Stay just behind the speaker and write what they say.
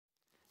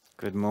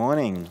Good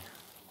morning.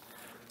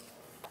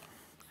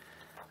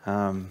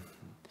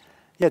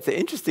 It's an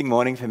interesting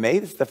morning for me.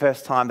 This is the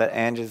first time that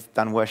Angie's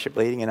done worship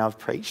leading and I've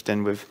preached,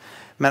 and we've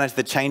managed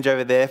the change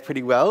over there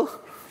pretty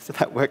well, so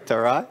that worked all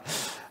right.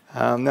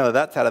 Now that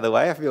that's out of the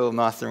way, I feel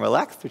nice and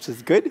relaxed, which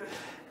is good.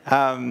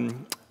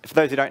 For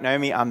those who don't know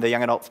me, I'm the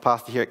young adults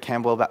pastor here at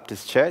Campbell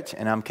Baptist Church,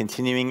 and I'm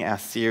continuing our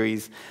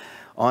series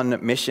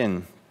on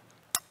mission.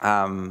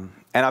 And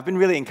I've been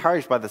really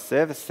encouraged by the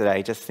service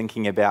today, just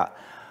thinking about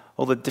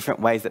all the different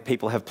ways that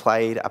people have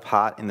played a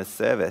part in the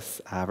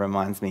service.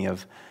 Reminds me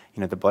of,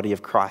 the body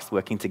of Christ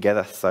working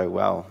together so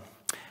well.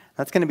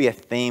 That's going to be a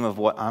theme of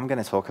what I'm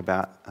going to talk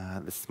about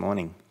this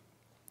morning.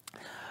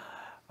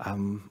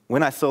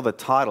 When I saw the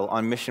title,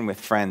 On Mission with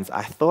Friends,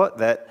 I thought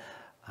that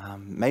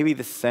maybe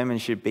this sermon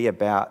should be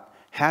about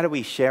how do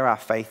we share our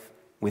faith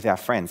with our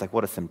friends? Like,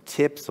 what are some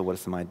tips or what are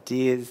some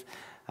ideas?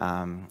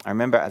 I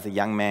remember as a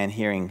young man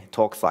hearing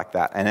talks like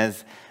that, and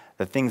as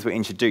the things were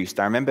introduced,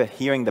 I remember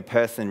hearing the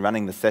person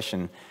running the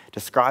session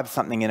describe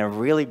something in a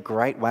really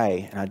great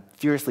way, and I'd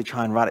furiously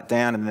try and write it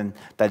down, and then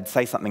they'd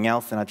say something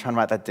else, and I'd try and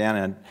write that down,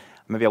 and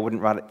maybe I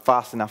wouldn't write it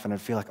fast enough, and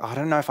I'd feel like, I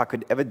don't know if I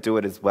could ever do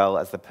it as well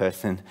as the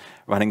person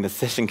running the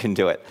session can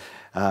do it.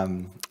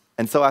 And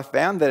so I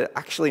found that it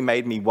actually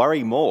made me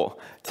worry more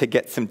to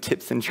get some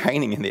tips and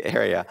training in the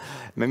area.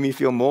 It made me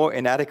feel more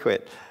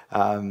inadequate.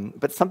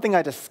 But something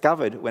I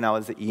discovered when I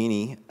was at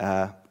uni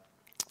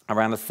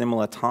around a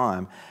similar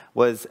time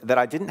was that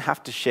I didn't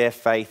have to share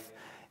faith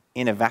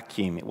in a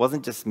vacuum. It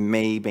wasn't just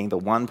me being the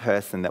one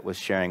person that was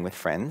sharing with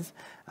friends.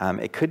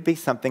 It could be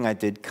something I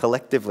did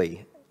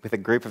collectively with a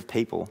group of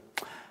people.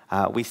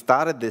 We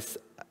started this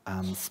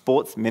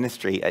sports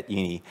ministry at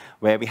uni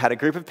where we had a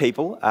group of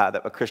people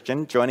that were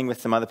Christian joining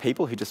with some other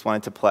people who just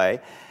wanted to play.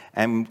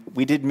 And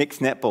we did mixed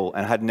netball,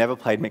 and I had never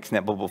played mixed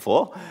netball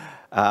before.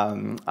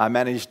 I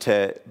managed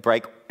to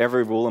break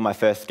every rule in my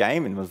first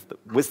game, and the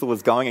whistle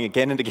was going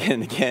again and again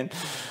and again.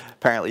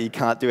 Apparently you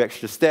can't do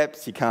extra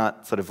steps, you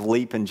can't sort of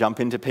leap and jump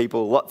into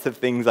people, lots of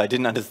things I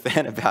didn't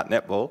understand about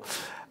netball.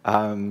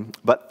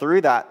 But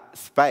through that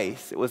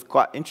space, it was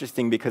quite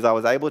interesting because I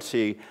was able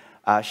to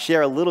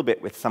share a little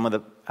bit with some of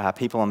the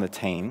people on the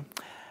team.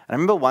 And I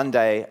remember one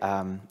day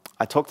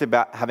I talked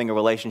about having a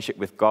relationship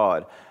with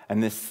God,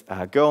 and this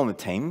girl on the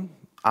team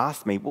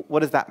asked me,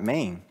 what does that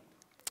mean?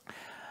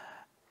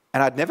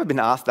 And I'd never been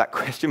asked that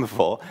question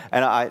before,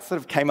 and I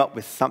sort of came up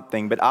with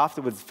something, but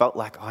afterwards felt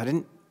like, I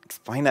didn't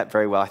explain that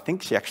very well. I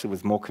think she actually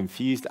was more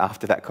confused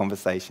after that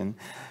conversation.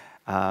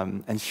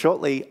 And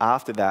shortly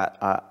after that,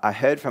 I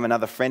heard from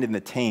another friend in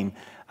the team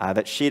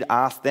that she'd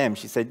asked them.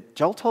 She said,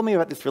 Joel told me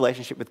about this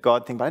relationship with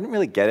God thing, but I didn't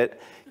really get it.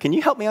 Can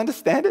you help me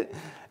understand it?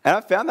 And I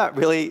found that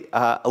really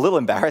a little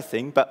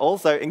embarrassing, but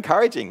also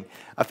encouraging.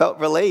 I felt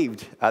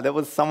relieved. There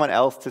was someone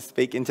else to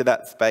speak into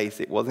that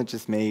space. It wasn't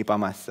just me by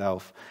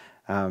myself.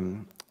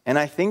 And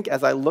I think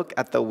as I look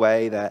at the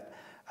way that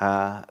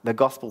the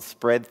gospel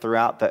spread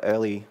throughout the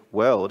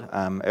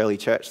early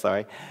church,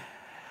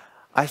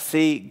 I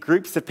see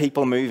groups of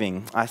people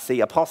moving. I see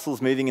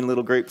apostles moving in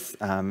little groups.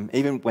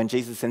 Even when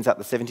Jesus sends out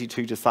the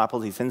 72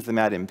 disciples, he sends them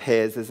out in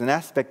pairs. There's an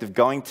aspect of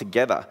going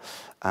together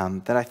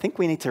that I think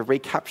we need to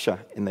recapture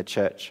in the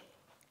church.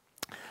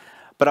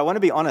 But I want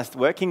to be honest,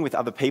 working with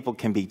other people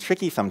can be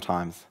tricky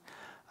sometimes.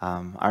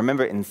 I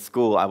remember in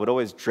school, I would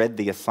always dread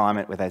the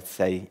assignment where they'd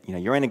say,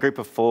 you're in a group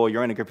of four,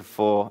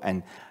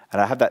 and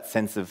I have that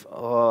sense of,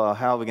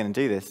 how are we going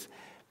to do this?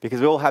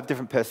 Because we all have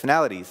different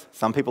personalities.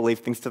 Some people leave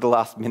things to the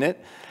last minute.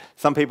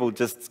 Some people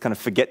just kind of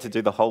forget to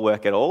do the whole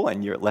work at all,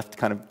 and you're left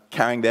kind of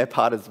carrying their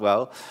part as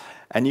well.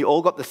 And you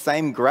all got the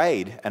same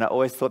grade, and I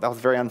always thought that was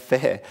very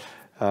unfair.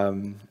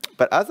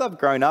 But as I've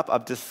grown up,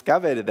 I've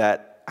discovered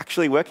that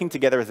actually working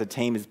together as a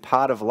team is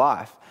part of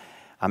life.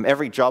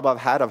 Every job I've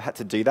had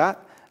to do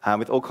that.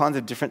 With all kinds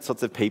of different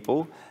sorts of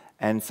people,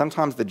 and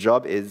sometimes the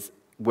job is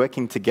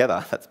working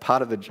together. That's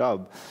part of the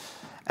job.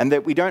 And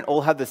that we don't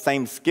all have the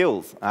same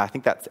skills. I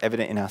think that's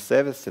evident in our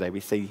service today. We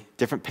see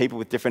different people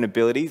with different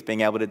abilities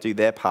being able to do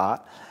their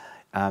part,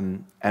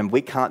 and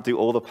we can't do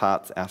all the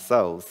parts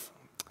ourselves.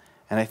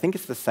 And I think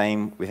it's the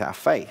same with our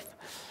faith.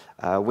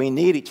 We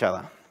need each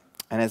other,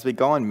 and as we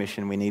go on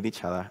mission, we need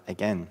each other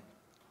again.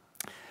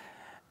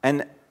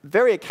 And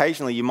very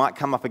occasionally, you might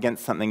come up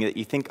against something that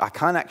you think, I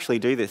can't actually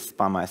do this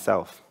by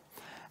myself.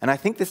 And I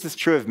think this is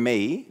true of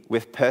me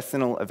with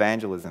personal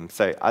evangelism.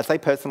 So I say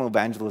personal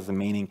evangelism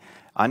meaning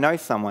I know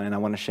someone and I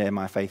want to share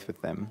my faith with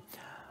them.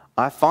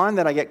 I find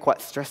that I get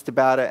quite stressed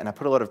about it and I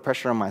put a lot of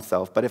pressure on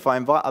myself. But if I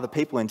invite other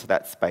people into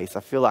that space,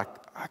 I feel like,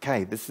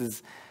 okay, this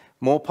is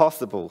more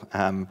possible.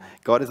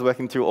 God is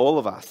working through all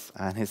of us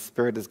and his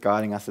Spirit is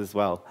guiding us as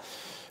well.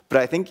 But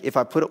I think if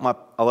I put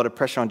a lot of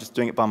pressure on just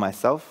doing it by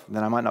myself,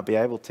 then I might not be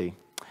able to.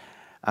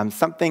 I've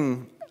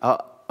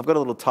got a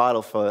little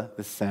title for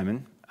this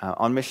sermon,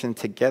 On Mission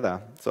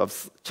Together. So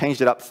I've changed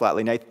it up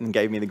slightly. Nathan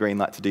gave me the green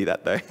light to do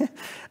that though.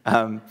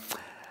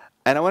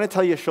 And I want to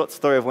tell you a short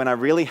story of when I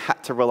really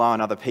had to rely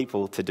on other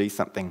people to do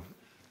something.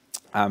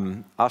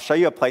 I'll show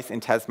you a place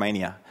in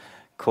Tasmania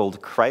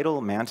called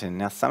Cradle Mountain.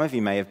 Now some of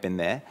you may have been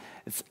there.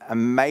 It's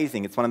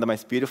amazing. It's one of the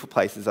most beautiful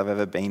places I've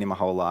ever been in my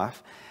whole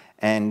life.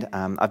 And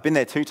I've been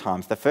there 2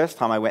 times. The first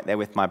time I went there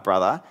with my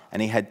brother, and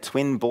he had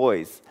twin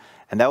boys.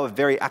 And they were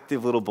very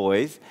active little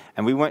boys,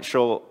 and we weren't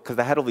sure, because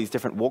they had all these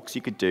different walks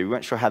you could do, we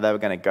weren't sure how they were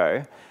going to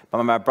go.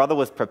 But my brother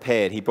was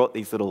prepared. He brought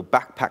these little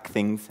backpack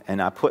things,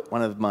 and I put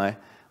one of my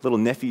little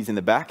nephews in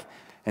the back,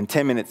 and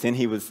 10 minutes in,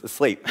 he was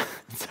asleep.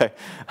 So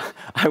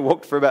I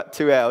walked for about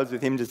 2 hours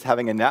with him just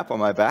having a nap on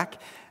my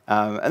back.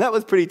 And that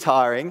was pretty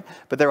tiring,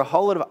 but there were a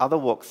whole lot of other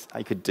walks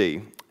I could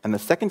do. And the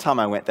second time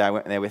I went there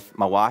with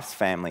my wife's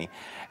family,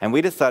 and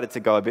we decided to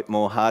go a bit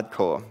more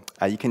hardcore.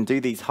 You can do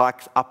these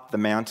hikes up the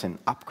mountain,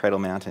 up Cradle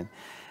Mountain.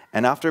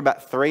 And after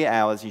about 3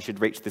 hours, you should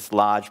reach this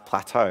large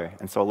plateau.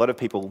 And so a lot of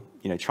people,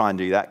 try and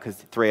do that because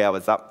 3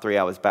 hours up, 3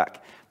 hours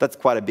back. That's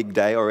quite a big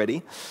day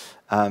already.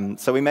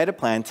 So we made a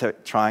plan to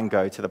try and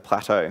go to the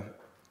plateau.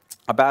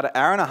 About an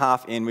hour and a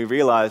half in, we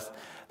realized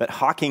that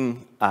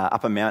hiking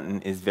up a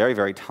mountain is very,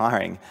 very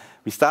tiring.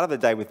 We started the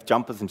day with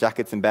jumpers and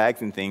jackets and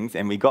bags and things,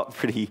 and we got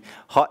pretty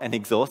hot and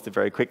exhausted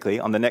very quickly.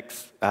 On the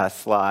next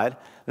slide,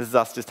 this is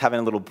us just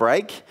having a little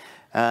break.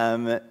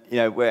 Our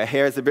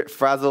hair is a bit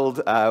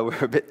frazzled,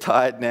 we're a bit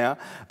tired now,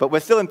 but we're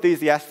still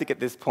enthusiastic at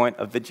this point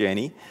of the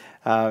journey.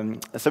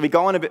 So we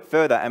go on a bit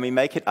further and we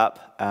make it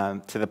up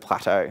to the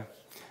plateau.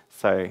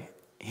 So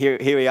here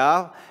we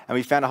are, and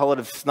we found a whole lot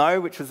of snow,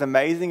 which was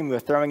amazing, and we were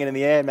throwing it in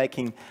the air,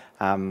 making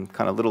kind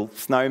of little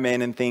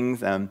snowmen and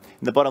things. In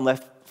the bottom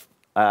left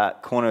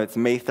corner, it's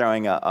me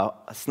throwing a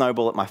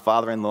snowball at my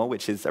father-in-law,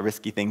 which is a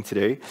risky thing to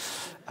do.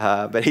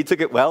 But he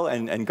took it well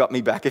and got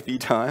me back a few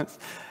times.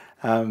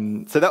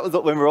 So that was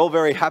when we were all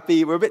very happy.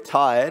 We were a bit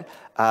tired,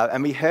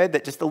 and we heard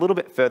that just a little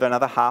bit further,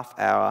 another half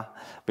hour,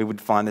 we would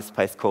find this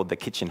place called the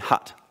Kitchen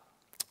Hut.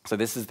 So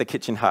this is the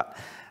Kitchen Hut.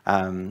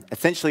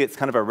 Essentially, it's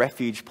kind of a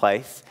refuge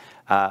place,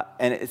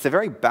 and it's a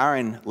very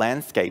barren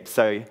landscape.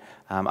 So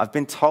I've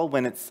been told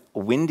when it's a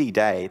windy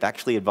day, they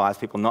actually advise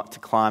people not to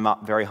climb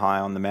up very high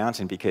on the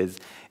mountain because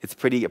it's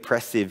pretty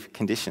oppressive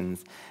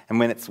conditions. And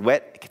when it's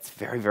wet, it gets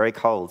very, very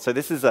cold. So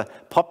this is a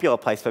popular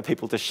place for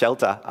people to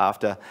shelter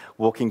after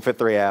walking for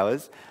 3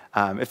 hours.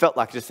 It felt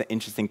like just an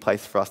interesting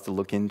place for us to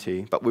look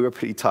into, but we were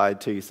pretty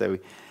tired too, so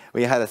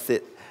we had a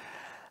sit.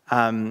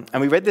 And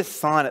we read this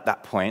sign at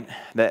that point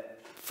that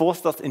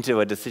forced us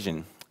into a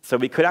decision. So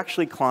we could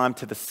actually climb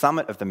to the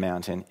summit of the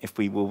mountain if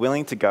we were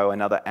willing to go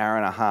another hour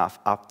and a half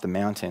up the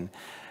mountain.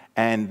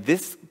 And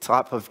this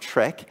type of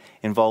trek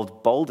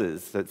involved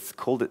boulders. It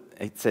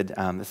said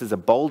this is a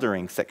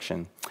bouldering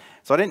section.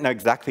 So I didn't know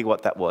exactly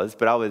what that was,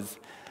 but I was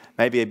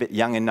maybe a bit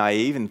young and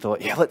naive and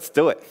thought, yeah, let's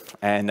do it.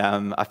 And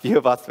a few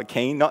of us were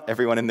keen. Not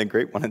everyone in the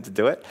group wanted to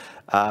do it,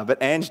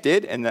 but Ange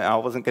did, and I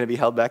wasn't going to be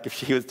held back if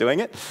she was doing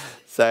it.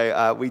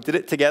 So we did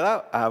it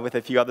together with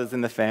a few others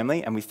in the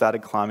family, and we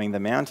started climbing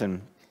the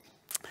mountain.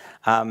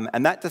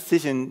 And that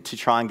decision to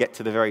try and get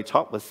to the very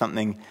top was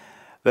something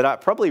that I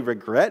probably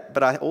regret,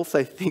 but I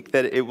also think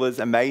that it was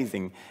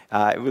amazing.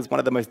 It was one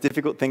of the most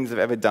difficult things I've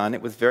ever done.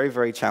 It was very,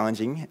 very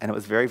challenging, and it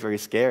was very, very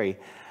scary.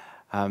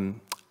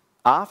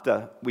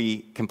 After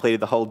we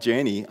completed the whole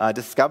journey, I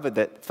discovered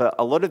that for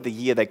a lot of the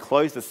year, they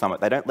close the summit.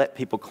 They don't let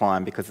people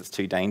climb because it's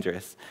too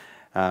dangerous.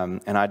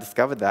 And I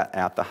discovered that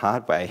out the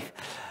hard way.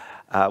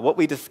 What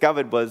we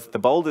discovered was the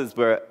boulders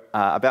were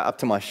about up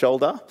to my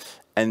shoulder,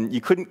 and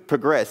you couldn't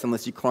progress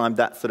unless you climbed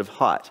that sort of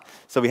height.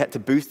 So we had to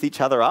boost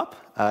each other up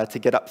to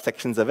get up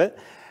sections of it.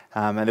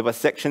 And there were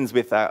sections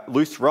with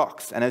loose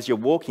rocks, and as you're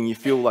walking, you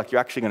feel like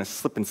you're actually going to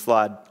slip and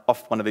slide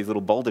off one of these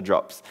little boulder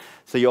drops.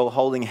 So you're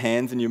holding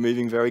hands and you're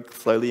moving very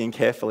slowly and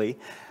carefully.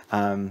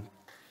 And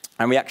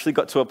we actually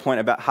got to a point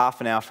about half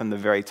an hour from the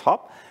very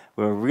top.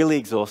 We were really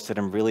exhausted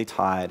and really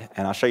tired,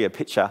 and I'll show you a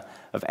picture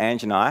of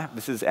Ange and I.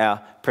 This is our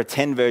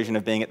pretend version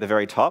of being at the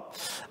very top.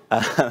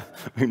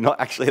 We're not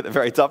actually at the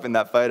very top in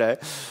that photo.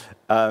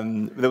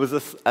 There was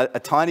a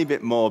tiny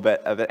bit more,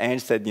 but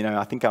Ange said,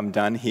 I think I'm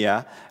done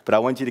here, but I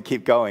want you to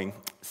keep going.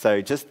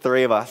 So just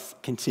 3 of us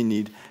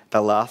continued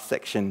the last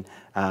section,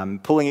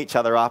 pulling each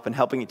other up and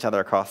helping each other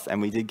across,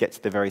 and we did get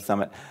to the very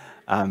summit.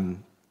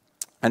 And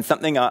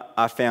something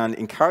I found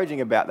encouraging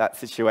about that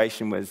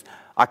situation was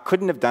I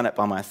couldn't have done it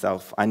by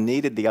myself. I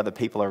needed the other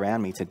people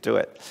around me to do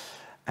it.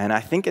 And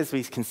I think as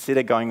we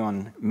consider going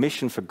on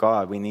mission for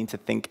God, we need to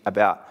think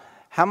about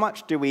how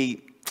much do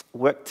we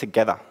work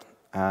together?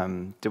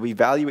 Do we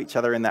value each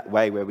other in that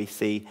way where we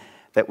see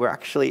that we're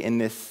actually in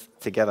this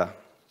together?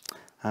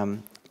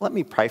 Let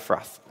me pray for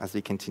us as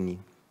we continue.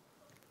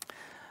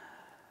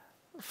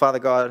 Father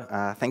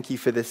God, thank you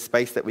for this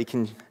space that we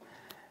can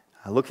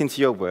look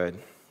into your word.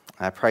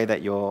 I pray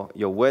that your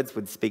words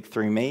would speak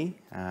through me,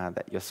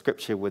 that your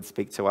scripture would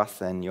speak to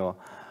us, and your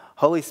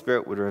Holy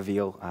Spirit would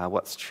reveal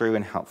what's true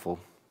and helpful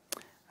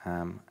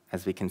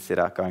as we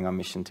consider going on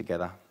mission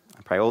together.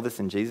 I pray all this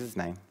in Jesus'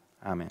 name.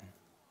 Amen.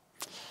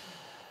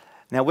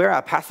 Now, where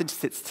our passage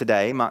sits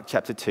today, Mark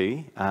chapter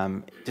 2,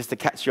 just to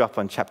catch you up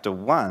on chapter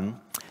 1,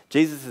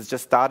 Jesus has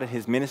just started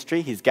his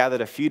ministry. He's gathered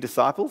a few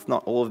disciples,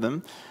 not all of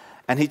them,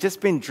 and he's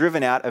just been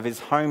driven out of his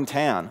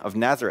hometown of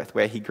Nazareth,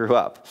 where he grew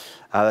up.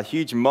 A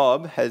huge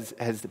mob has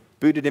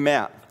booted him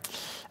out.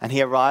 and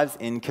he arrives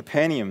in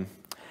Capernaum.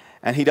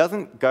 And he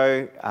doesn't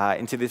go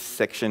into this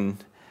section,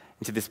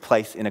 into this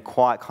place in a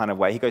quiet kind of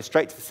way. He goes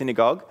straight to the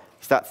synagogue.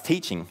 He starts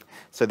teaching.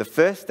 So the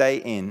first day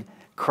in,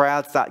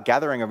 crowds start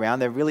gathering around.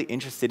 They're really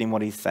interested in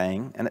what he's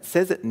saying. And it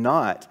says at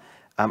night,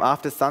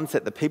 after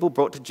sunset, the people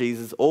brought to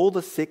Jesus all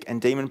the sick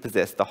and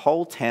demon-possessed. The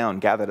whole town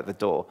gathered at the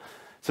door.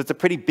 So it's a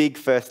pretty big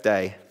first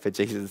day for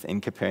Jesus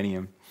in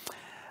Capernaum.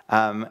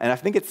 And I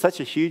think it's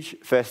such a huge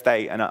first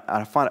day, and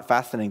I find it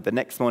fascinating. The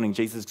next morning,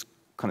 Jesus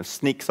kind of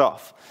sneaks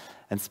off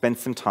and spends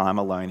some time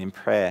alone in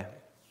prayer.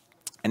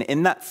 And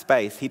in that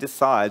space, he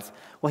decides,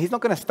 well, he's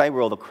not going to stay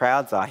where all the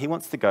crowds are. He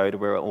wants to go to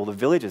where all the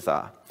villagers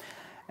are.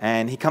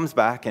 And he comes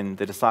back, and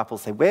the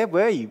disciples say, where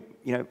were you?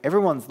 You know,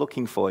 everyone's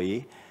looking for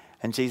you.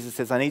 And Jesus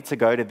says, I need to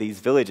go to these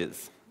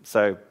villages.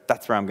 So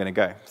that's where I'm going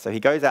to go. So he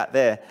goes out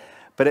there.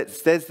 But it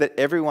says that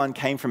everyone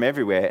came from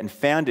everywhere and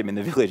found him in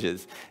the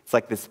villages. It's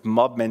like this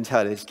mob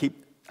mentality. Just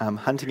keep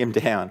hunting him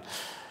down.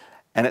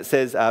 And it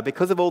says,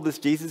 because of all this,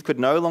 Jesus could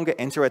no longer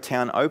enter a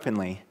town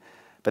openly,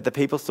 but the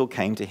people still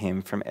came to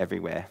him from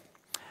everywhere.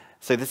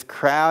 So this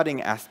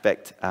crowding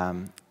aspect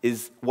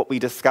is what we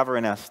discover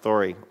in our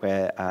story,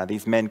 where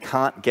these men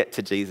can't get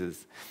to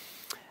Jesus.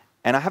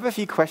 And I have a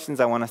few questions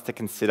I want us to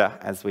consider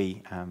as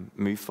we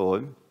move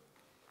forward.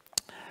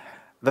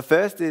 The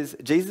first is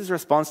Jesus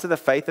responds to the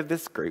faith of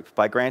this group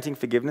by granting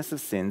forgiveness of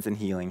sins and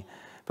healing.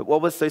 But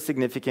what was so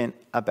significant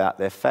about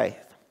their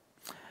faith?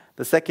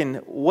 The second,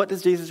 what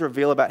does Jesus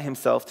reveal about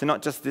himself to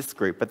not just this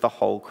group, but the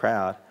whole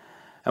crowd?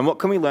 And what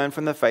can we learn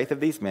from the faith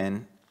of these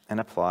men and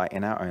apply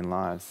in our own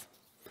lives?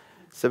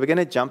 So we're going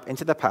to jump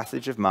into the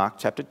passage of Mark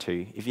chapter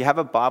 2. If you have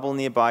a Bible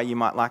nearby, you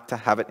might like to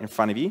have it in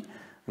front of you.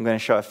 I'm going to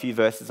show a few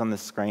verses on the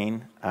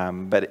screen,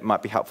 but it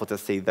might be helpful to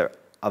see the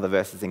other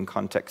verses in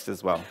context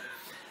as well.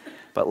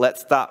 But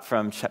let's start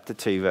from chapter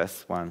 2,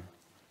 verse 1.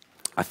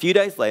 A few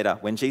days later,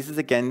 when Jesus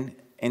again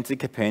entered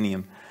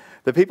Capernaum,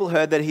 the people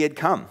heard that he had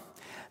come.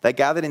 They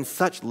gathered in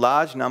such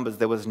large numbers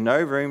there was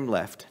no room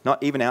left,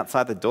 not even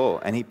outside the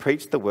door, and he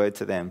preached the word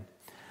to them.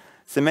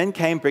 So men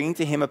came bringing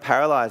to him a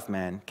paralyzed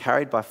man,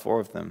 carried by 4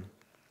 of them.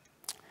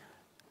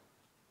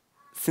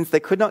 Since they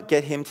could not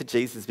get him to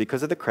Jesus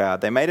because of the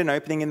crowd, they made an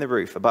opening in the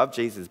roof above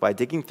Jesus by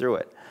digging through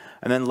it,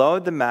 and then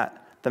lowered the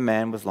mat the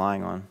man was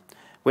lying on.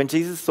 When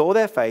Jesus saw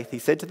their faith, he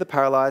said to the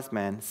paralyzed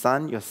man,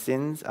 "Son, your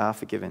sins are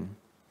forgiven."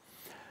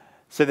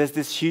 So there's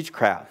this huge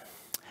crowd,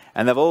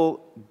 and they've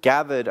all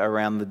gathered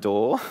around the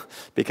door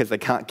because they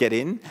can't get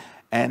in,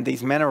 and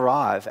these men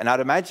arrive. And I'd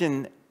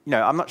imagine,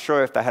 I'm not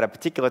sure if they had a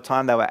particular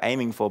time they were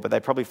aiming for, but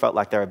they probably felt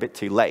like they were a bit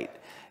too late.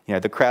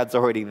 The crowd's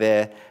already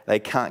there, they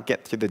can't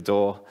get through the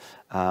door,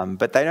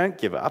 but they don't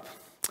give up.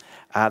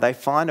 They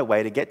find a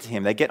way to get to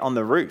him. They get on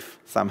the roof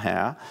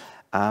somehow,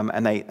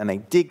 and they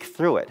dig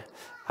through it.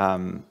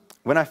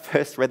 When I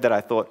first read that, I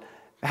thought,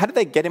 how did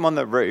they get him on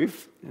the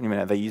roof?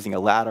 Are they using a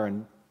ladder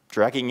and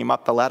dragging him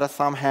up the ladder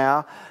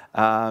somehow?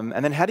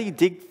 And then how do you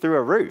dig through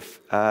a roof?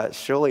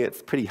 Surely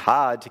it's pretty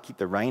hard to keep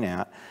the rain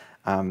out.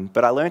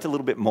 But I learned a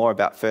little bit more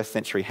about first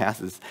century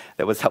houses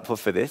that was helpful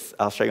for this.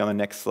 I'll show you on the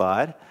next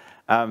slide.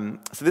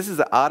 So this is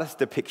an artist's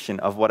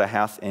depiction of what a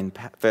house in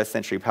first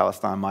century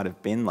Palestine might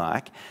have been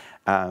like.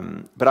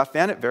 But I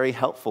found it very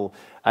helpful.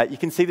 You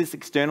can see this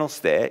external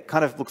stair. It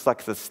kind of looks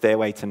like the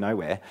stairway to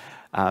nowhere.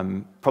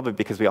 Probably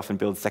because we often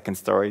build second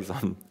stories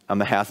on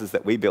the houses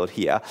that we build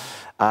here.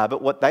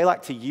 But what they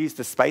like to use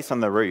the space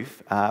on the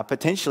roof,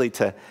 potentially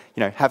to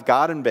have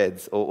garden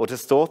beds or to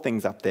store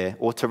things up there,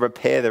 or to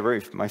repair the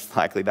roof. Most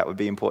likely that would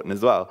be important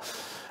as well.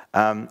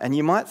 And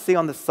you might see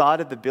on the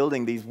side of the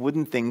building these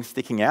wooden things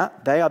sticking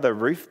out. They are the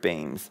roof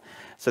beams.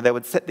 So they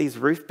would set these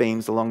roof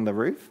beams along the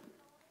roof,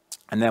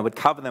 and they would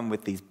cover them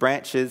with these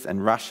branches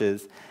and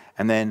rushes,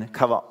 and then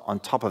cover on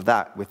top of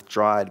that with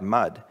dried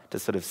mud to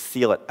sort of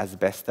seal it as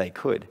best they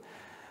could.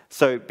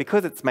 So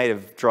because it's made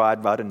of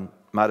dried mud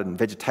and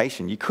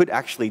vegetation, you could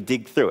actually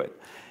dig through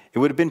it. It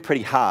would have been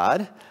pretty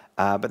hard,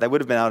 but they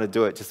would have been able to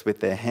do it just with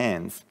their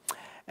hands.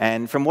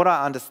 And from what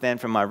I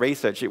understand from my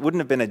research, it wouldn't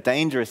have been a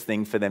dangerous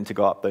thing for them to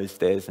go up those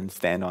stairs and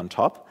stand on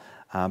top.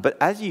 But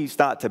as you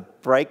start to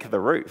break the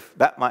roof,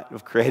 that might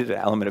have created an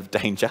element of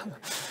danger.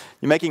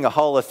 You're making a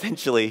hole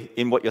essentially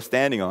in what you're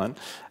standing on.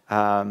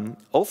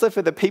 Also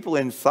for the people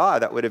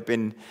inside, that would have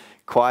been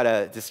quite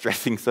a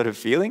distressing sort of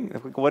feeling.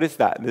 What is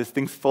that? There's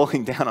things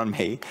falling down on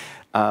me.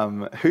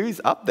 Who's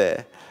up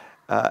there?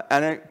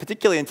 And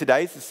particularly in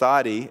today's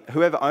society,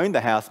 whoever owned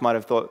the house might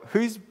have thought,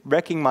 who's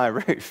wrecking my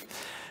roof?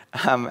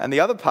 And the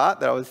other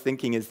part that I was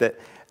thinking is that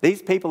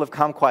these people have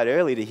come quite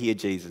early to hear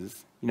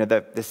Jesus.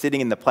 They're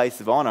sitting in the place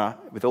of honor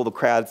with all the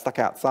crowd stuck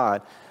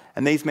outside.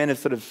 And these men have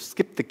sort of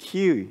skipped the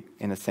queue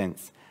in a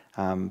sense.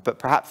 But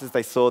perhaps as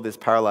they saw this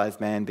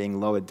paralyzed man being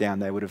lowered down,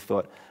 they would have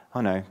thought,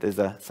 oh no, there's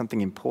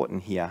something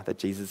important here that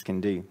Jesus can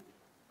do.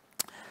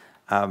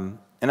 And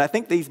I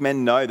think these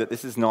men know that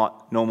this is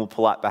not normal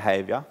polite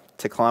behavior,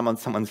 to climb on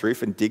someone's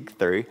roof and dig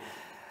through.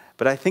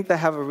 But I think they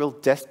have a real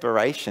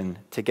desperation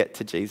to get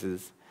to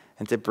Jesus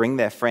and to bring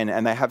their friend.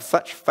 And they have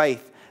such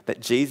faith that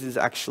Jesus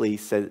actually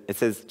says, it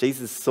says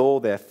Jesus saw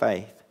their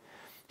faith.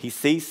 He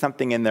sees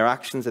something in their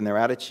actions and their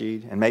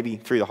attitude, and maybe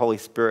through the Holy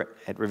Spirit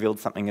it revealed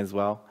something as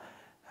well.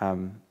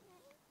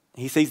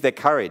 He sees their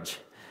courage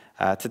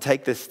to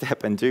take this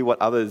step and do what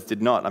others did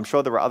not. I'm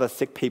sure there were other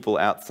sick people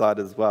outside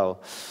as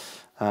well.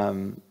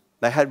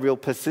 They had real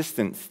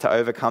persistence to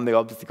overcome the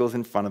obstacles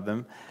in front of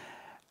them.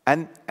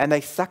 And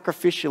they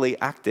sacrificially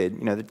acted.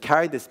 They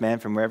carried this man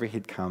from wherever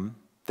he'd come.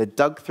 They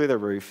dug through the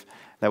roof.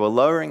 They were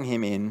lowering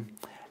him in.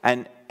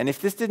 And if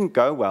this didn't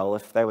go well,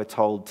 if they were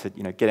told to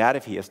get out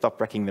of here,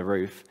 stop wrecking the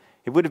roof,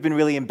 it would have been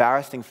really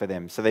embarrassing for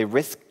them. So they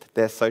risked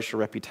their social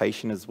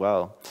reputation as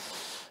well.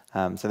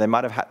 So they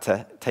might have had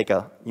to take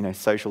a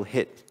social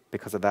hit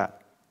because of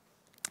that.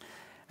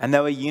 And they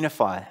were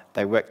unified.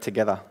 They worked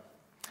together.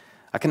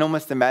 I can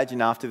almost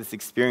imagine after this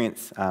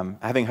experience,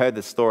 having heard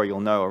the story, you'll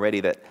know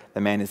already that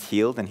the man is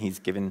healed and he's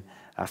given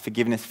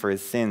forgiveness for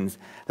his sins,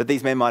 that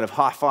these men might have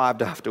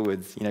high-fived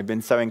afterwards,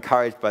 been so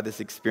encouraged by this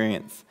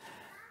experience.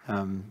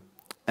 And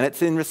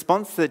it's in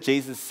response that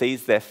Jesus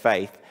sees their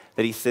faith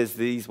that he says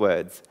these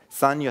words,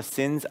 "Son, your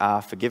sins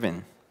are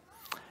forgiven."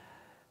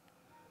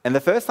 And the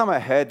first time I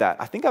heard that,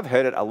 I think I've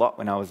heard it a lot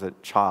when I was a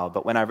child,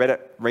 but when I read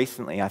it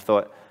recently, I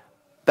thought,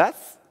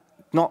 that's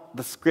not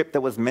the script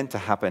that was meant to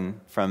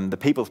happen from the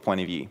people's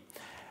point of view.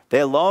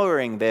 They're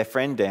lowering their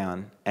friend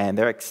down and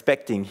they're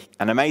expecting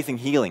an amazing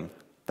healing.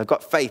 They've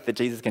got faith that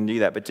Jesus can do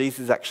that, but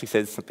Jesus actually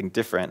says something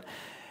different.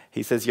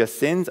 He says, "Your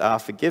sins are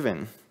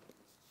forgiven."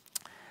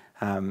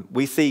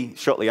 We see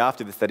shortly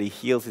after this that he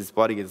heals his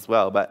body as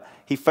well, but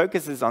he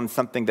focuses on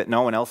something that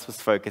no one else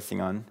was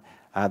focusing on,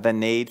 the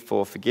need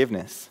for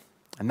forgiveness.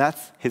 And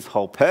that's his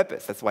whole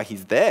purpose. That's why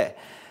he's there.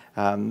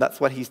 That's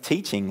what he's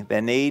teaching,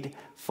 their need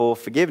for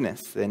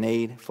forgiveness, their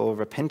need for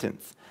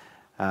repentance.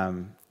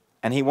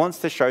 And he wants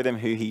to show them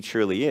who he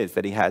truly is,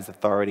 that he has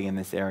authority in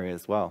this area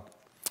as well.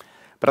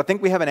 But I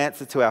think we have an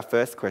answer to our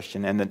first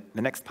question, and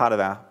the next part of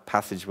our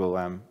passage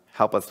will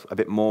help us a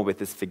bit more with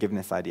this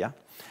forgiveness idea.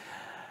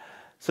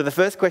 So the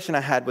first question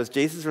I had was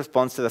Jesus'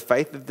 response to the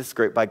faith of this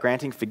group by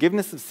granting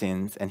forgiveness of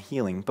sins and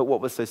healing. But what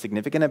was so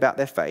significant about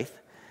their faith?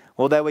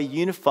 Well, they were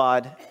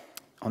unified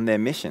on their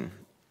mission.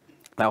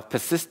 They were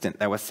persistent,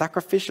 they were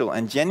sacrificial,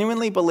 and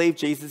genuinely believed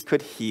Jesus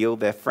could heal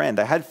their friend.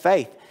 They had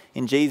faith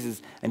in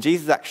Jesus, and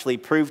Jesus actually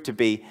proved to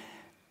be,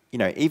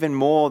 even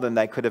more than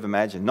they could have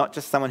imagined. Not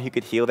just someone who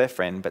could heal their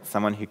friend, but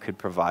someone who could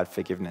provide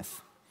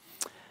forgiveness.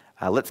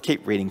 Let's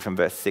keep reading from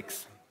verse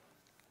 6.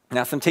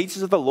 Now, some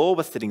teachers of the law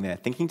were sitting there,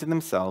 thinking to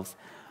themselves,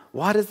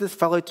 "Why does this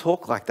fellow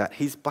talk like that?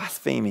 He's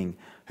blaspheming.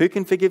 Who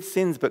can forgive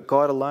sins but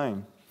God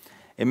alone?"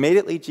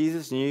 Immediately,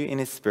 Jesus knew in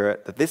his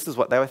spirit that this is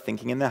what they were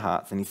thinking in their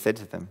hearts, and he said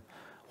to them,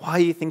 "Why are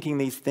you thinking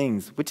these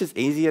things? Which is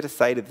easier to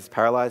say to this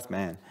paralyzed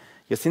man,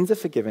 'Your sins are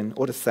forgiven,'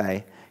 or to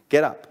say,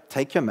 'Get up,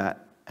 take your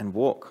mat, and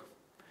walk'?"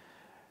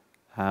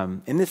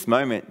 In this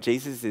moment,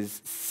 Jesus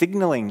is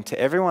signaling to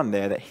everyone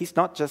there that he's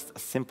not just a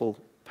simple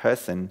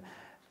person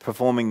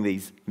performing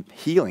these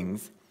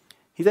healings.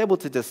 He's able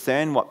to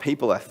discern what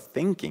people are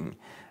thinking.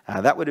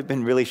 That would have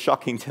been really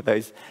shocking to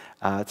those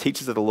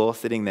teachers of the law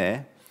sitting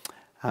there.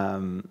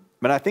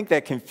 But I think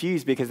they're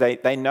confused because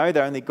they know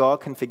that only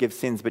God can forgive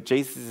sins, but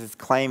Jesus is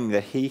claiming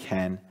that he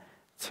can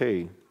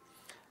too.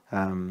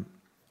 In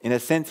a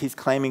sense, he's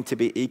claiming to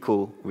be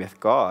equal with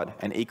God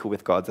and equal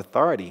with God's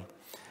authority.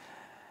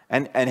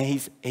 And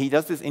he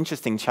does this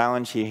interesting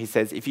challenge here. He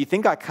says, "If you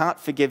think I can't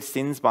forgive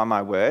sins by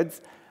my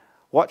words,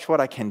 watch what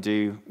I can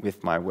do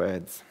with my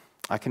words.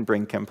 I can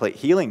bring complete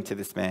healing to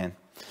this man."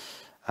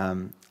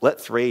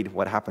 Let's read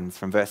what happens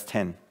from verse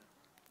 10.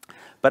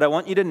 "But I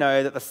want you to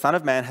know that the Son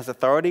of Man has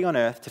authority on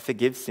earth to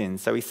forgive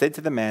sins. So he said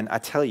to the man, 'I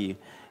tell you,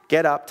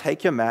 get up,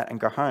 take your mat, and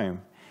go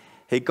home.'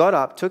 He got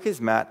up, took his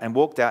mat, and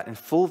walked out in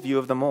full view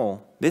of them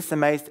all. This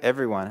amazed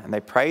everyone, and they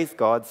praised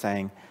God,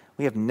 saying,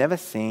 'We have never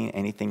seen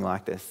anything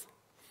like this.'"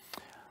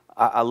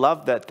 I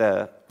love that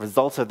the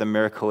result of the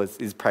miracle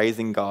is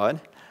praising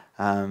God.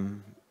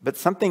 But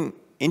something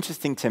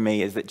interesting to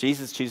me is that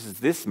Jesus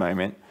chooses this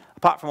moment,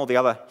 apart from all the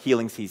other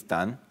healings he's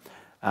done,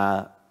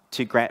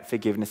 to grant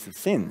forgiveness of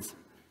sins.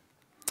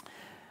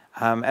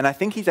 And I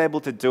think he's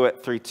able to do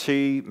it through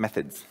two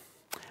methods.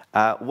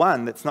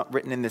 One that's not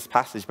written in this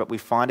passage, but we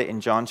find it in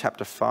John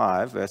chapter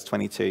 5, verse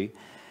 22.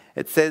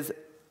 It says,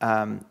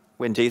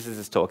 when Jesus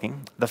is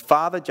talking, "The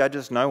Father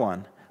judges no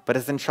one, but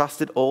has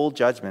entrusted all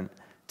judgment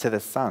to the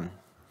Son."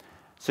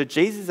 So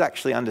Jesus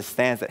actually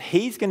understands that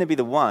he's going to be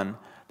the one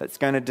that's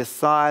going to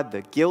decide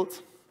the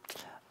guilt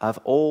of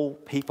all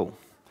people.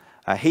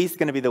 He's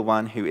going to be the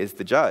one who is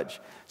the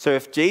judge. So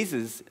if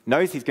Jesus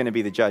knows he's going to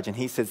be the judge and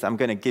he says, "I'm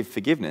going to give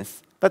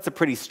forgiveness," that's a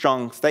pretty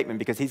strong statement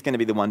because he's going to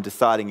be the one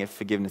deciding if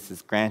forgiveness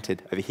is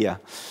granted over here.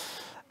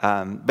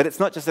 But it's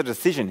not just a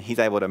decision he's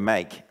able to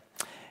make.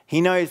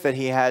 He knows that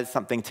he has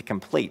something to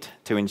complete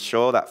to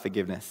ensure that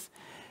forgiveness.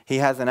 He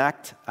has an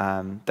act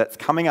that's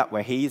coming up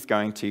where he's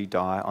going to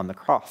die on the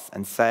cross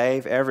and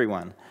save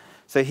everyone.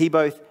 So he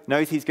both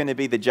knows he's going to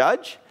be the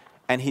judge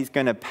and he's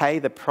going to pay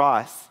the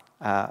price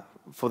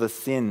for the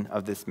sin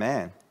of this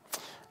man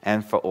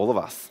and for all of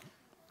us.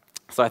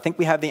 So I think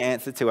we have the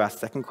answer to our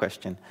second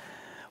question.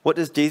 What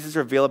does Jesus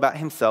reveal about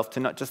himself to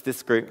not just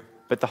this group,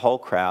 but the whole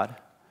crowd.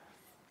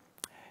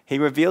 He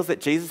reveals that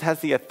Jesus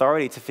has the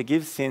authority to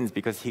forgive sins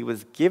because he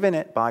was given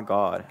it by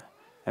God,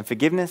 and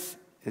forgiveness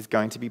is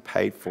going to be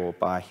paid for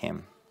by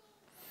him.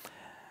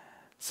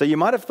 So you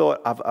might have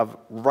thought I've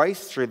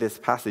raced through this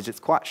passage. It's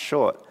quite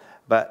short,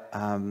 but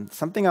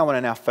something I want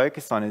to now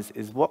focus on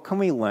is what can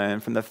we learn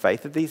from the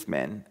faith of these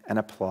men and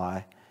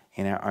apply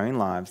in our own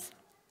lives.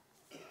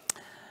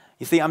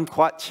 You see, I'm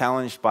quite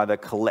challenged by the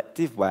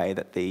collective way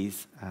that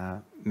these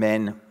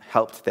men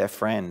helped their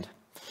friend.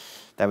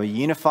 They were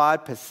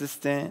unified,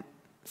 persistent,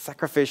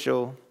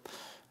 sacrificial,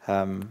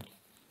 and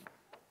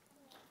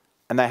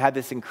they had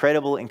this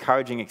incredible,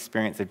 encouraging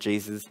experience of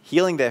Jesus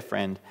healing their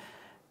friend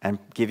and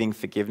giving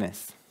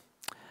forgiveness.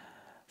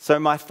 So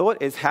my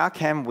thought is, how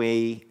can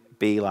we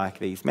be like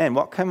these men?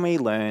 What can we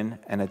learn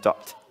and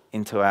adopt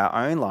into our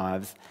own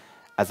lives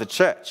as a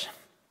church?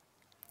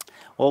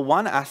 Well,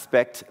 one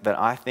aspect that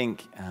I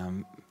think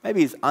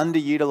maybe is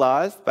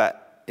underutilized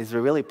but is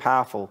really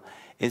powerful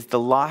is the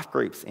life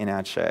groups in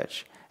our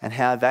church and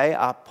how they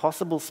are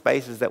possible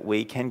spaces that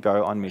we can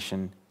go on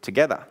mission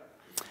together.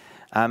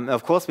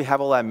 Of course, we have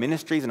all our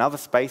ministries and other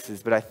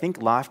spaces, but I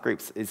think life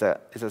groups is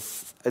a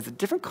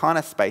different kind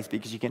of space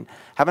because you can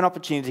have an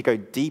opportunity to go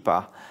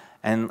deeper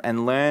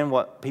and learn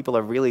what people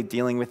are really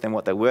dealing with and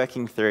what they're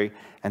working through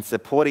and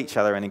support each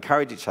other and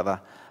encourage each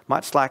other,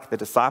 much like the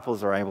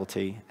disciples were able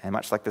to and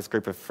much like this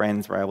group of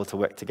friends were able to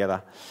work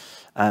together.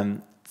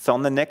 So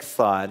on the next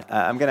slide,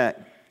 I'm going to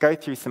go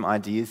through some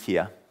ideas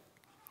here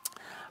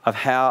of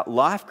how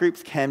life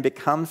groups can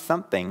become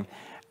something.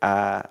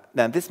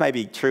 Now, this may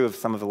be true of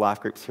some of the life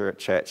groups here at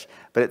church,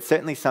 but it's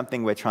certainly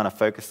something we're trying to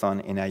focus on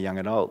in our young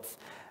adults.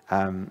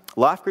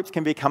 Life groups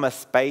can become a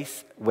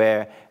space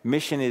where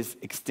mission is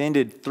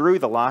extended through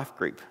the life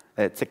group.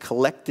 It's a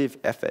collective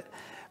effort.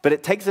 But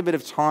it takes a bit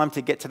of time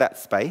to get to that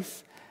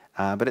space,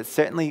 but it's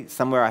certainly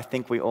somewhere I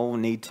think we all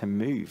need to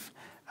move.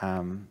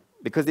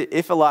 Because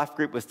if a life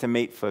group was to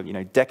meet for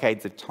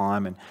decades of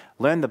time and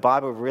learn the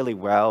Bible really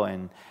well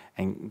and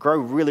grow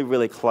really,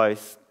 really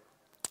close,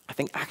 I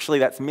think actually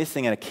that's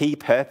missing a key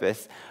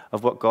purpose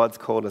of what God's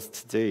called us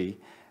to do.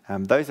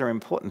 Those are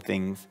important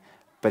things,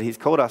 but he's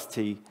called us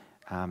to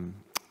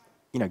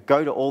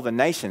go to all the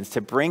nations,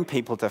 to bring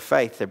people to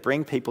faith, to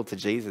bring people to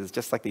Jesus,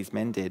 just like these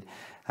men did.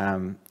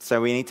 So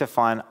we need to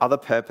find other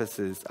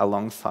purposes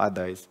alongside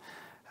those.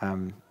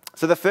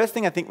 So the first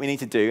thing I think we need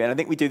to do, and I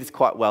think we do this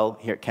quite well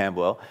here at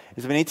Camberwell,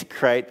 is we need to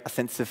create a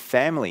sense of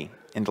family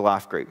in the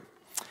life group.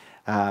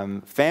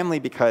 Family,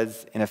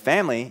 because in a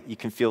family you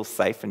can feel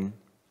safe and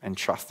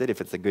trusted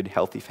if it's a good,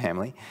 healthy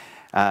family.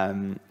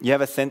 You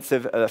have a sense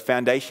of a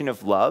foundation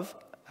of love,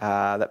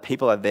 that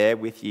people are there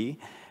with you,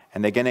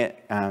 and they're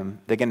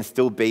gonna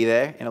still be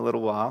there in a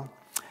little while.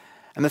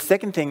 And the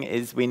second thing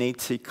is we need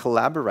to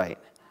collaborate.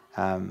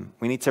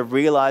 We need to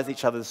realize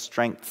each other's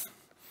strengths.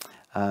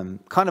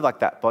 Kind of like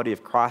that body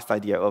of Christ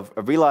idea of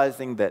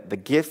realizing that the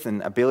gifts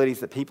and abilities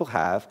that people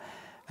have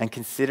and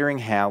considering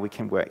how we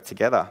can work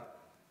together.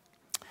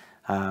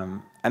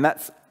 And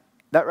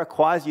that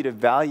requires you to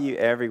value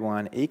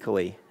everyone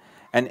equally.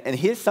 And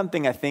here's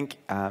something I think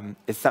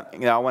is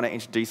something that I want to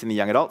introduce in the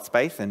young adult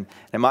space, and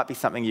it might be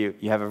something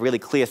you have a really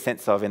clear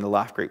sense of in the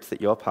life groups that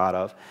you're part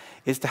of,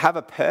 is to have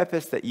a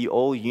purpose that you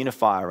all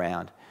unify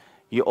around.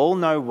 You all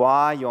know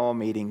why you're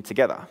meeting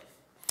together.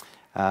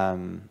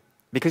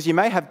 Because you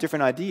may have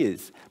different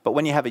ideas, but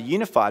when you have a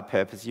unified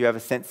purpose, you have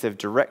a sense of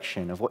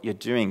direction of what you're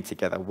doing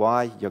together,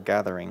 why you're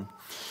gathering.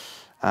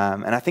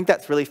 And I think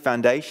that's really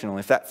foundational.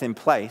 If that's in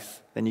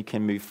place, then you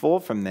can move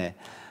forward from there.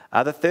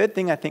 The third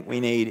thing I think we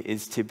need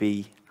is to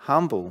be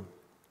humble.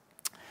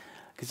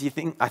 Because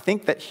I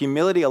think that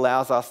humility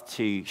allows us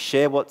to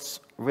share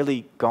what's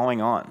really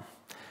going on.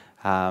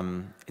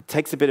 It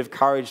takes a bit of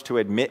courage to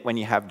admit when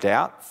you have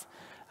doubts,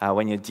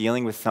 when you're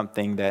dealing with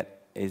something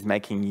that is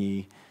making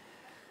you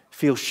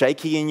feel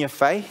shaky in your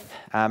faith.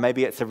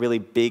 Maybe it's a really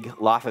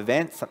big life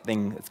event,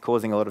 something that's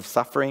causing a lot of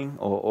suffering,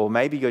 or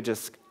maybe you're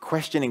just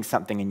questioning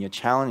something and you're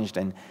challenged,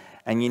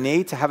 and you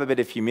need to have a bit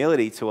of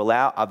humility to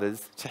allow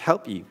others to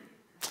help you,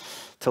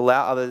 to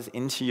allow others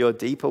into your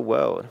deeper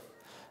world.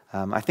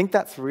 I think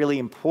that's really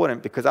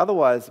important because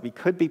otherwise we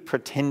could be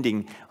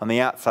pretending on the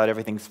outside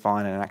everything's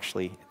fine and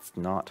actually it's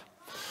not.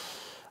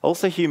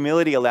 Also,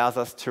 humility allows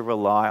us to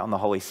rely on the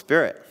Holy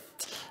Spirit,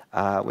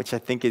 which I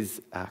think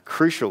is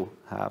crucial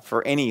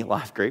for any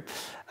life group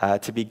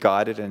to be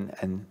guided.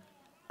 And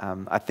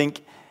I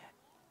think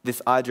this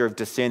idea of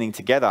discerning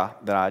together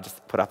that I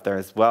just put up there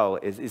as well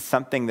is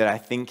something that I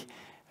think,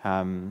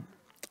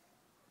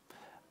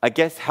 I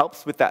guess,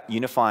 helps with that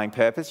unifying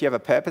purpose. You have a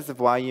purpose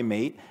of why you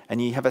meet,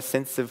 and you have a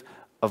sense of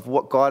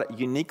what God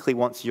uniquely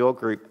wants your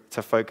group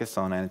to focus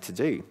on and to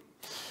do.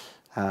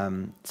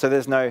 So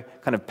there's no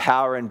kind of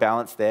power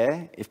imbalance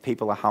there if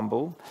people are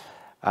humble.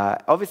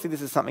 Obviously,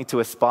 this is something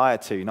to aspire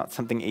to, not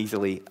something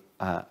easily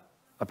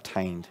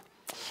obtained.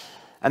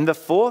 And the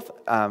fourth,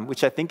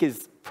 which I think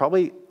is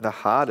probably the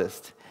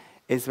hardest,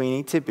 is we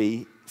need to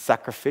be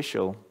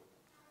sacrificial.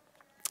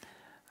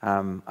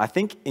 I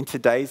think in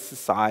today's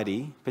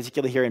society,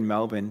 particularly here in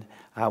Melbourne,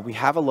 we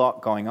have a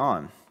lot going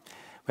on.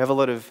 We have a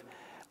lot of,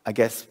 I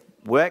guess,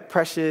 work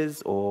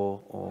pressures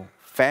or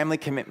family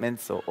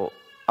commitments or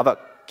other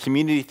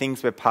community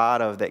things we're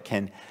part of that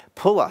can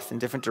pull us in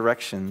different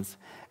directions.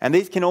 And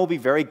these can all be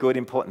very good,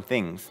 important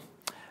things.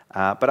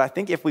 But I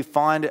think if we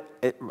find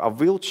it a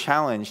real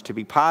challenge to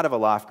be part of a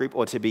life group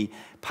or to be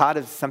part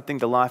of something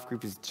the life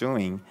group is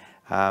doing,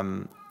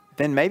 then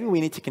maybe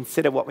we need to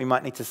consider what we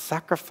might need to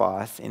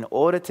sacrifice in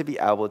order to be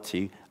able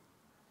to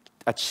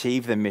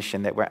achieve the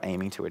mission that we're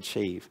aiming to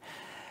achieve.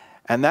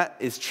 And that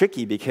is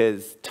tricky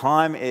because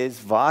time is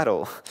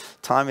vital.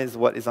 Time is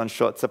what is on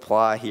short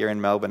supply here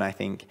in Melbourne, I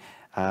think.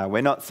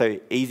 We're not so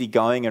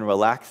easygoing and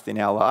relaxed in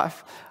our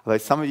life, although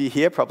some of you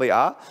here probably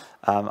are.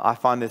 I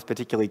find this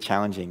particularly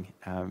challenging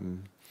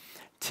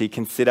to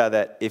consider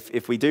that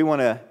if we do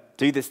want to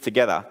do this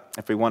together,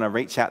 if we want to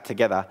reach out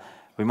together,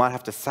 we might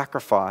have to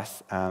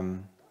sacrifice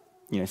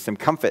some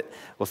comfort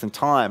or some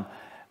time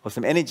or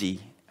some energy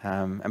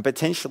and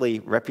potentially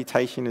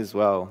reputation as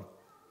well.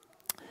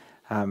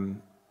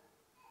 And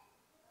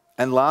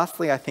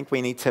lastly, I think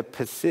we need to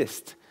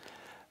persist.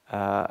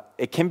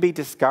 It can be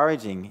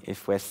discouraging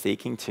if we're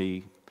seeking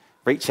to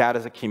reach out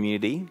as a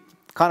community,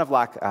 kind of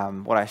like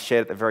what I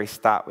shared at the very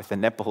start with the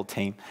netball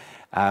team,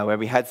 where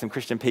we had some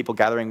Christian people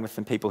gathering with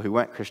some people who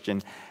weren't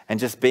Christian, and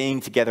just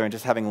being together and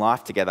just having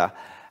life together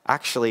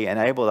actually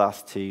enabled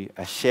us to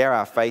share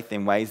our faith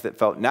in ways that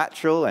felt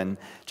natural and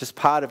just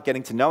part of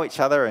getting to know each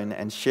other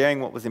and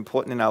sharing what was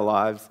important in our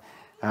lives.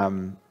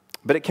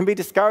 But it can be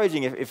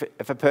discouraging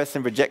if a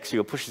person rejects you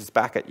or pushes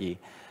back at you.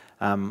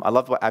 I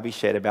love what Abby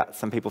shared about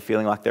some people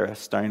feeling like they're a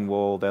stone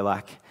wall.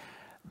 They're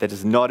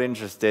just not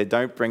interested.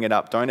 Don't bring it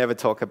up. Don't ever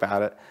talk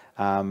about it.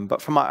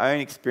 But from my own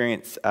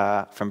experience,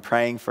 from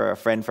praying for a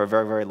friend for a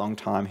very, very long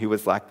time who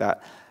was like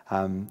that,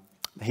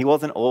 he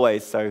wasn't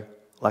always so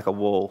like a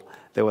wall.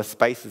 There were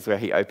spaces where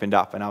he opened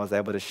up and I was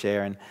able to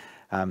share.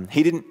 And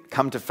he didn't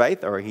come to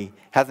faith, or he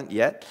hasn't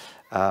yet.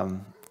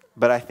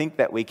 But I think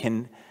that we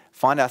can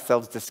find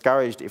ourselves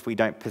discouraged if we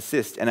don't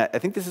persist. And I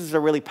think this is a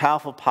really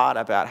powerful part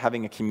about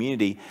having a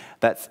community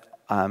that's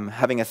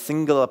having a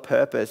singular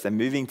purpose and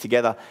moving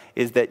together,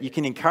 is that you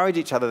can encourage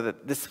each other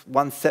that this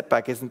one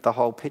setback isn't the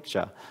whole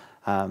picture.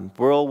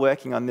 We're all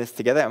working on this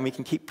together, and we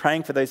can keep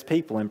praying for those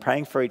people and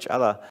praying for each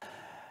other.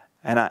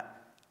 And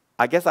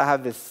I guess I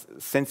have this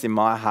sense in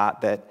my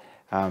heart that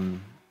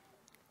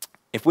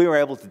if we were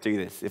able to do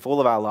this, if all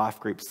of our life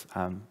groups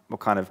were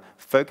kind of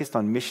focused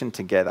on mission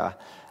together,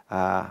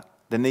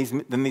 then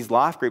these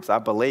life groups, I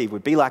believe,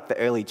 would be like the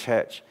early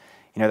church.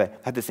 They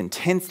had this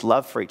intense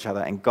love for each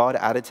other, and God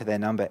added to their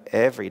number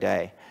every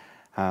day.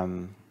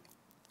 And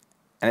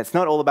it's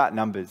not all about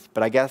numbers,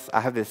 but I guess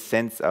I have this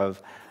sense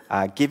of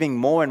giving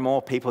more and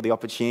more people the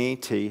opportunity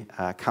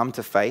to come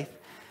to faith.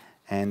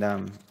 And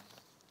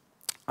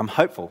I'm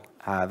hopeful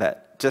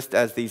that just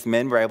as these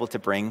men were able to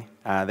bring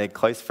their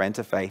close friend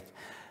to faith,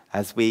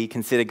 as we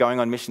consider going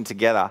on mission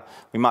together,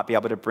 we might be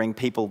able to bring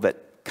people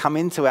that come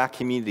into our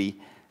community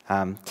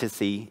to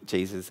see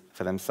Jesus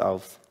for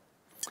themselves.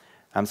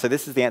 So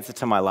this is the answer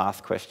to my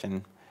last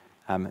question.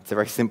 It's a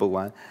very simple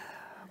one.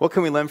 What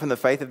can we learn from the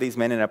faith of these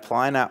men and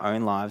apply in our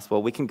own lives?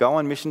 Well, we can go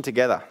on mission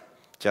together,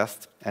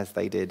 just as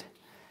they did.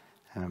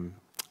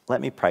 Let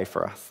me pray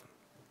for us.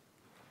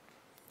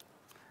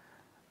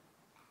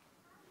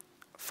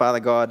 Father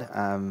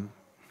God,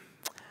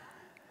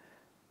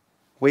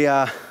 we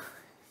are,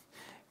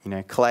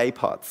 clay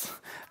pots.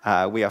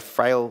 We are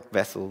frail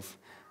vessels,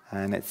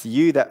 and it's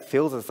you that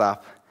fills us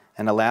up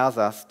and allows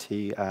us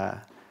to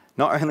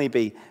not only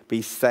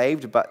be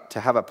saved, but to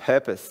have a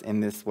purpose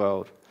in this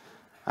world.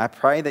 I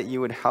pray that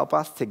you would help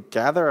us to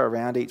gather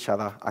around each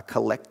other a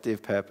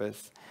collective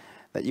purpose,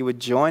 that you would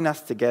join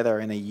us together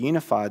in a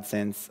unified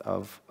sense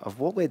of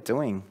what we're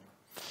doing,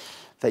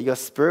 that your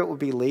Spirit would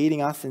be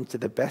leading us into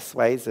the best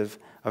ways of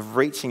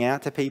reaching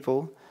out to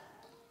people,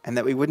 and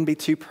that we wouldn't be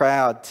too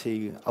proud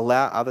to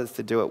allow others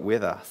to do it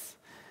with us.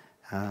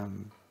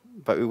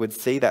 But we would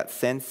see that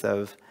sense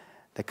of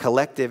the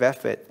collective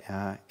effort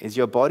is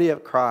your body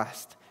of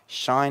Christ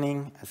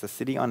shining as a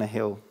city on a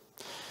hill,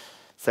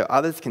 so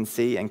others can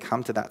see and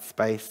come to that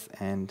space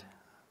and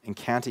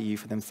encounter you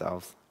for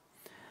themselves.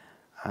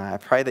 I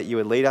pray that you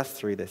would lead us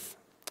through this,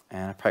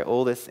 and I pray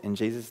all this in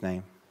Jesus'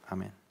 name.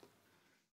 Amen.